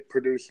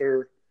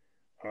producer.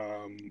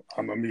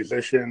 I'm a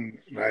musician.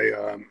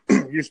 I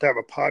used to have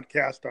a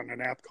podcast on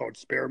an app called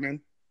Spearman,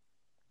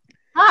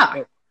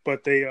 Ah.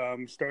 but they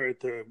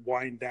started to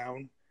wind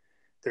down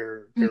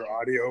their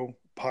audio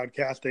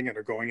podcasting and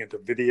are going into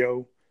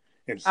video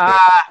instead.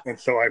 Ah. And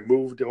so I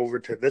moved over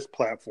to this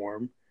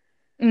platform,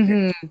 and,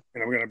 Mm-hmm.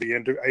 and I'm going to be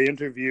I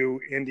interview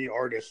indie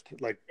artists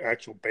like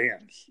actual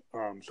bands.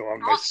 So on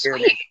my Oh,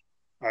 Spearman, sweet.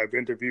 I've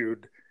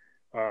interviewed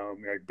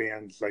like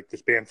bands like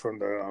this band from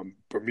the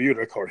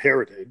Bermuda called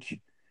Heritage,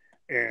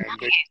 and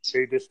Nice.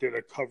 they just did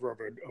a cover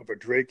of a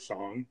Drake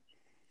song,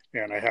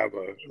 and I have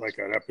a like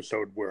an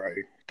episode where I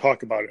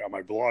talk about it on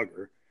my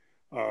blogger.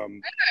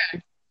 Um,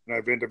 and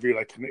I've interviewed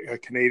like a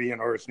Canadian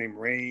artist named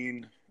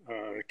Rain,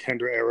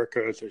 Kendra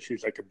Erica, so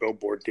she's like a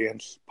Billboard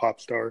dance pop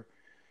star,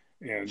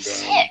 and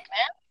Sick,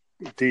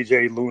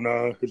 DJ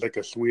Luna, who's like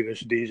a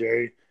Swedish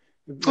DJ.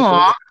 man. Just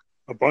Aw.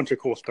 a bunch of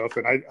cool stuff,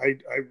 and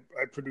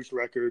I produce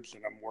records,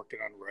 and I'm working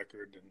on a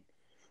record,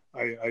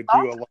 and I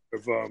do a lot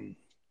of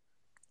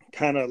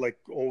kind of like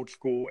old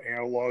school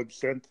analog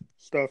synth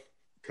stuff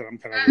because I'm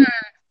kind of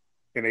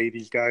an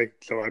 '80s guy.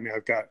 So I mean,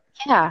 I've got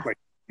Yeah. like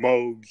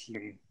Moogs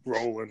and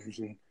Rolands,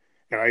 and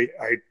I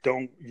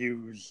don't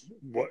use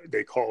what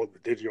they call the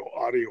digital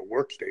audio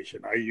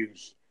workstation. I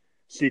use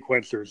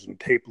sequencers and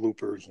tape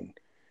loopers and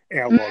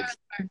analogs,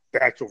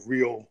 the actual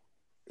real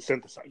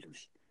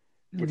synthesizers,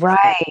 which is kind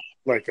of Right.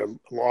 like a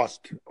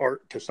lost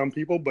art to some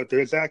people. But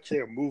there's actually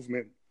a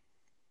movement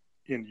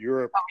in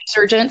Europe,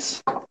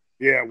 Resurgence.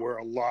 yeah, where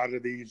a lot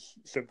of these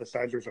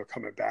synthesizers are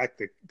coming back.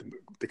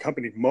 The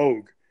company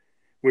Moog,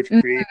 which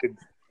created,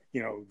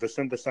 the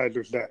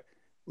synthesizers that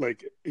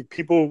like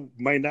people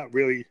might not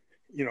really,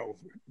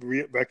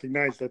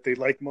 recognize that they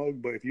like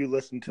Moog, but if you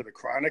listen to the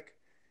Chronic,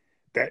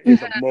 that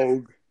is a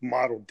Moog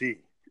Model D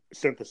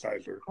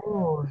synthesizer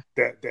Oh.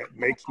 that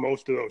makes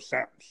most of those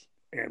sounds,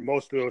 and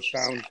most of those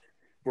sounds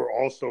were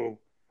also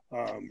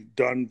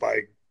done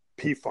by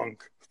P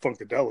Funk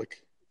Funkadelic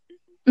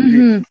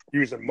Mm-hmm.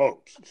 using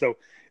Moogs. So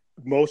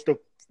most of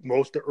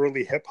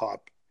early hip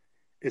hop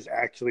is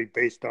actually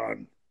based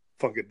on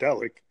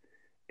Funkadelic,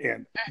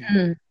 and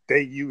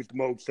they used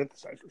Moog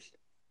synthesizers.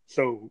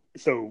 So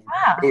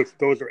Wow.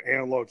 those are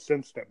analog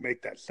synths that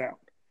make that sound,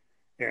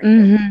 and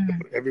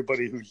Mm-hmm.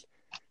 everybody who's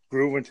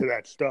grew into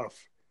that stuff,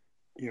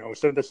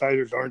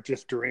 synthesizers aren't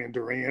just Duran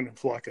Duran and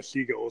Flock of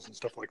Seagulls and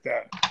stuff like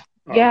that.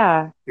 Um,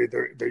 Yeah.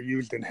 they're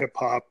used in hip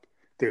hop.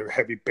 They're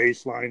heavy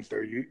bass lines.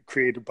 They're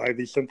created by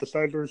these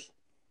synthesizers,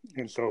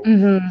 and so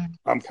Mm-hmm.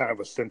 I'm kind of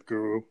a synth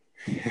guru.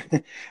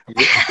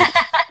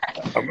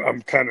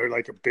 I'm kind of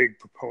like a big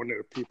proponent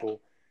of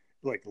people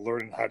like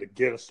learning how to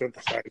get a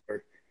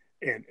synthesizer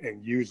and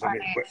using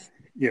it, but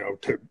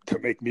to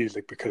make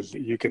music, because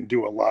you can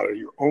do a lot of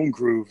your own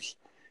grooves.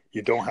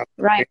 You don't have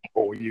to Right.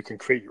 sample. You can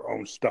create your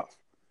own stuff.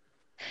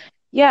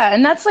 Yeah,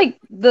 and that's like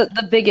the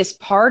biggest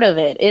part of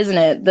it, isn't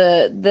it?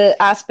 The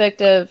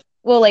aspect of,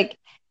 well, like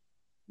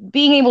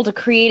being able to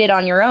create it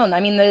on your own. I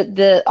mean,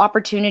 the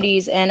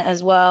opportunities and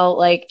as well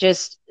like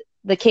just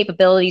the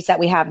capabilities that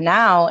we have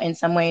now in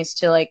some ways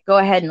to like go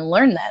ahead and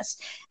learn this.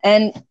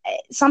 And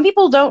some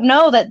people don't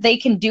know that they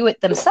can do it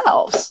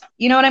themselves.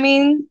 You know what I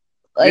mean?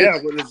 Yeah,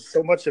 Like, well, there's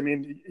so much. I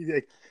mean,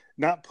 like,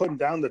 not putting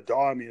down the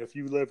DAW. I mean, if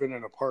you live in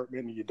an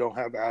apartment and you don't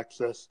have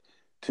access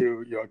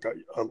to,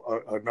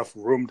 enough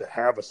room to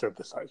have a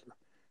synthesizer,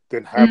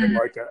 then having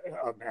like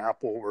an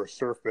Apple or a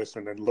Surface,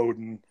 and then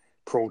loading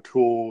Pro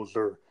Tools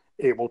or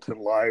Ableton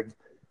Live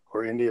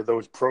or any of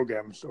those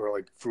programs, or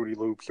like Fruity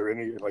Loops or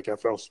any like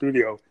FL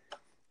Studio,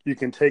 you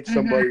can take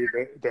somebody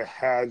that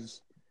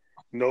has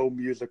no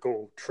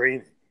musical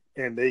training,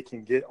 and they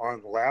can get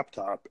on the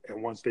laptop,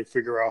 and once they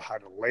figure out how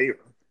to layer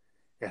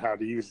and how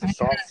to use the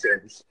soft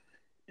synths,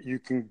 you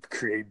can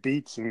create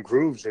beats and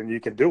grooves, and you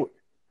can do it.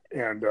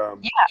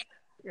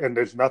 And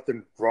there's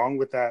nothing wrong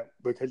with that,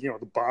 because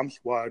the Bomb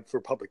Squad for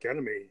Public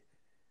Enemy,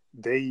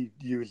 they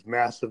use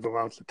massive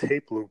amounts of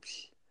tape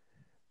loops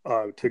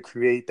to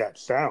create that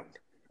sound.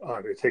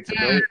 It takes a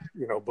million,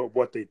 but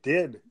what they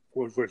did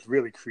was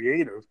really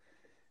creative.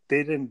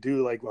 They didn't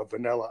do like a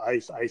Vanilla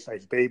Ice, Ice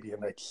Ice Baby,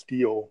 and like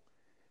steal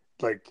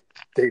like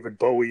David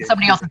Bowie and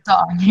somebody else's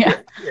song. Yeah.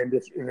 and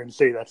then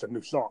say that's a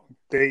new song.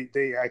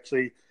 They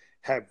actually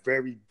have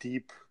very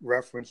deep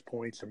reference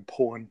points, and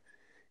pulling,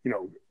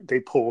 they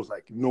pulled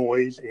like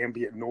noise,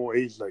 ambient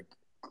noise, like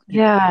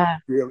Yeah.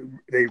 really,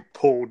 they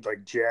pulled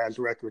like jazz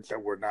records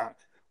that were not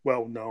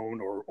well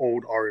known, or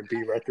old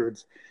R&B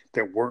records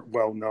that weren't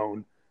well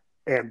known,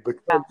 and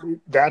because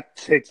that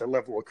takes a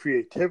level of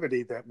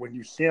creativity that when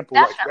you sample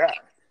like that,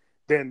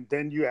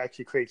 then you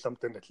actually create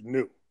something that's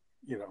new,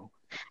 you know.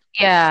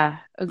 Yeah,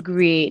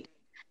 agreed.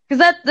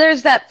 Because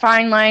there's that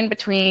fine line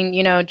between,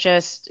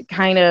 just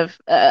kind of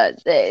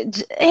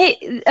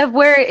of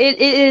where it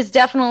is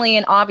definitely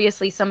and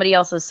obviously somebody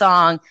else's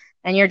song,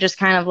 and you're just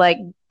kind of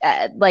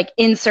like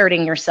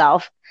inserting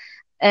yourself,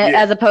 Yeah,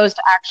 as opposed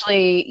to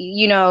actually,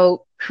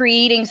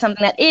 creating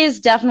something that is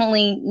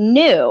definitely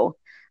new.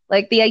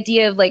 Like the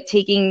idea of like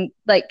taking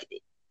like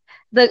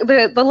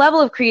the level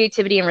of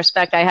creativity and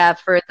respect I have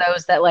for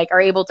those that like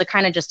are able to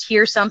kind of just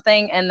hear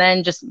something and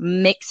then just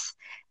mix,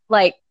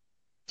 like,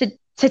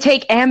 to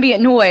take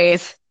ambient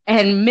noise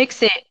and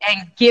mix it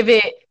and give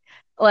it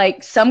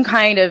like some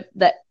kind of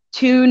that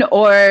tune,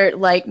 or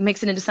like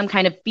mix it into some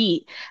kind of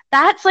beat.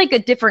 That's like a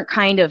different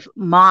kind of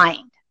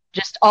mind,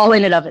 just all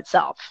in and of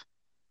itself.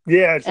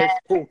 Yeah, it's And,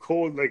 just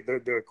cool. Like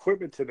the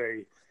equipment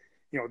today,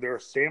 there are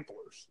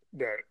samplers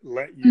that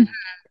let you mm-hmm.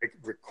 like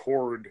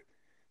record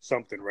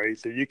something, right?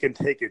 So you can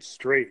take it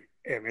straight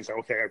and it's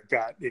okay, I've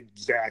got the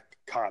exact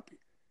copy.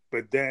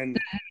 But then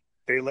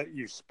they let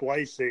you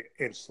splice it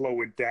and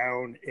slow it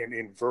down and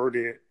invert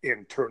it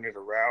and turn it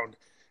around.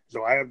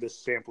 So I have this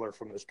sampler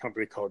from this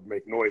company called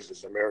Make Noise,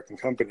 this American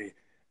company,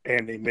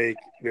 and they make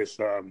this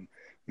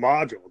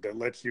module that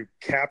lets you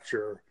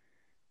capture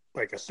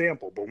like a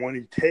sample. But when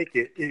you take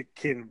it, it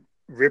can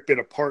rip it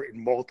apart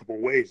in multiple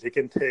ways. It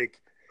can take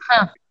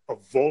Huh. a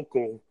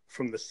vocal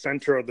from the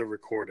center of the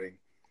recording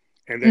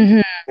and then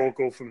Mm-hmm. a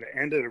vocal from the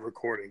end of the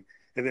recording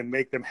and then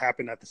make them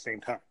happen at the same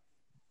time.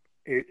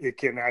 It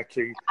can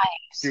actually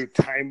Nice. do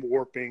time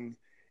warping.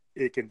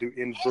 It can do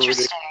inverting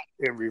Interesting.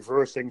 and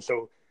reversing.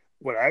 So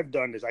what I've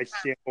done is I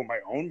sample my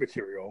own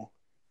material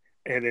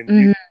and then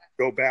you Mm-hmm.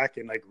 go back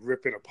and like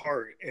rip it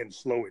apart and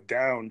slow it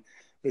down.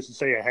 Let's just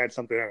say I had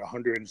something at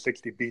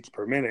 160 beats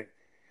per minute,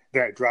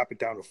 that I drop it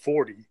down to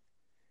 40,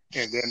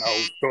 and then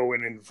I'll go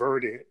and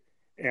invert it,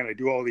 and I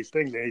do all these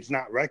things, and it's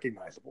not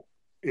recognizable.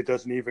 It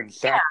doesn't even Yeah.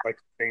 sound like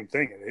the same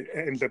thing, and it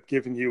ends up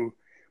giving you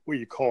what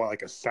you call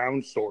like a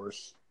sound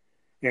source.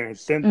 And in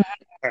synth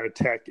Mm-hmm. kind of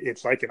tech,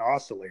 it's like an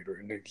oscillator.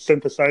 And the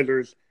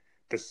synthesizers,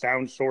 the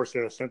sound source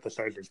in a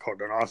synthesizer is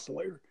called an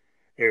oscillator.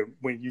 And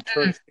when you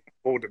turn a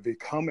sample to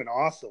become an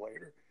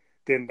oscillator,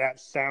 then that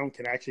sound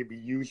can actually be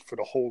used for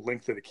the whole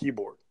length of the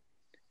keyboard.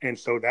 And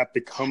so that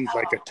becomes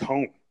like a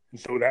tone. And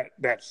so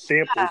that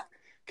sample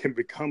can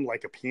become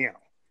like a piano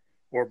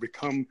or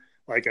become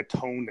like a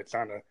tone that's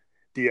on a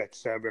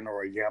DX7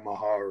 or a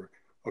Yamaha or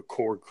a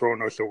Korg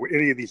Kronos or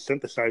any of these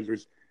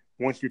synthesizers.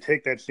 Once you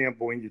take that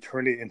sample and you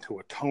turn it into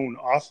a tone,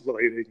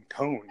 oscillating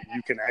tone,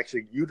 you can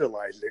actually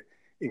utilize it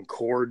in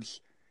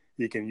chords.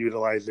 You can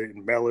utilize it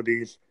in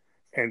melodies.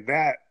 And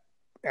that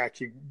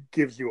actually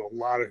gives you a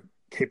lot of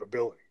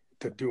capability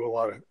to do a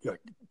lot of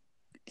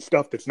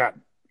stuff that's not,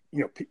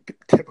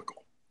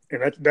 typical.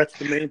 And that's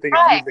the main thing in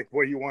Right. music.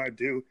 What you want to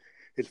do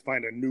is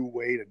find a new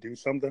way to do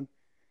something.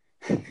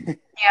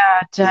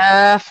 Yeah,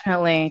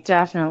 definitely,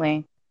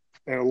 definitely.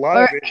 And a lot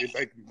Or of it is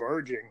like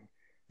merging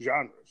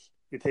genres.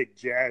 You take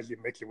jazz, you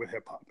mix it with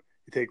hip hop.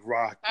 You take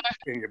rock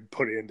and you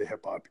put it into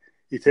hip hop.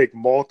 You take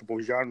multiple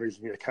genres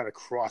and you kind of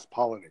cross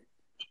pollinate.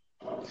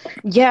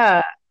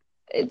 yeah,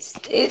 and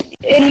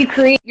you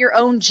create your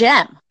own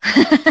gem.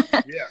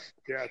 Yeah,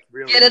 yeah, it's Get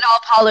really. it all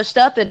polished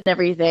up and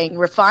everything,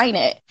 refine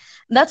it.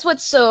 That's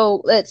what's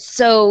so it's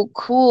so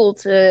cool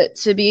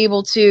to be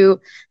able to,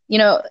 you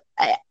know,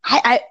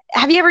 I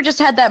have you ever just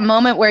had that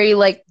moment where you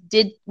like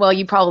did well,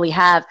 you probably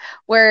have,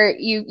 where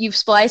you've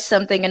spliced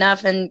something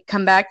enough and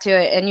come back to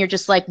it and you're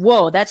just like,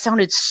 whoa, that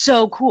sounded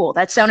so cool.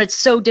 That sounded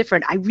so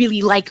different. I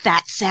really like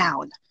that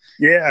sound.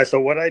 Yeah, so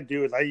what I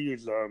do is I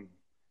use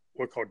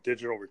what called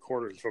digital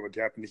recorders from a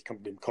Japanese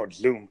company called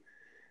Zoom.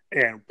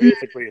 And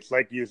basically, it's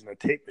like using a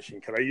tape machine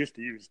because I used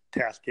to use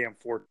Tascam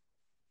 4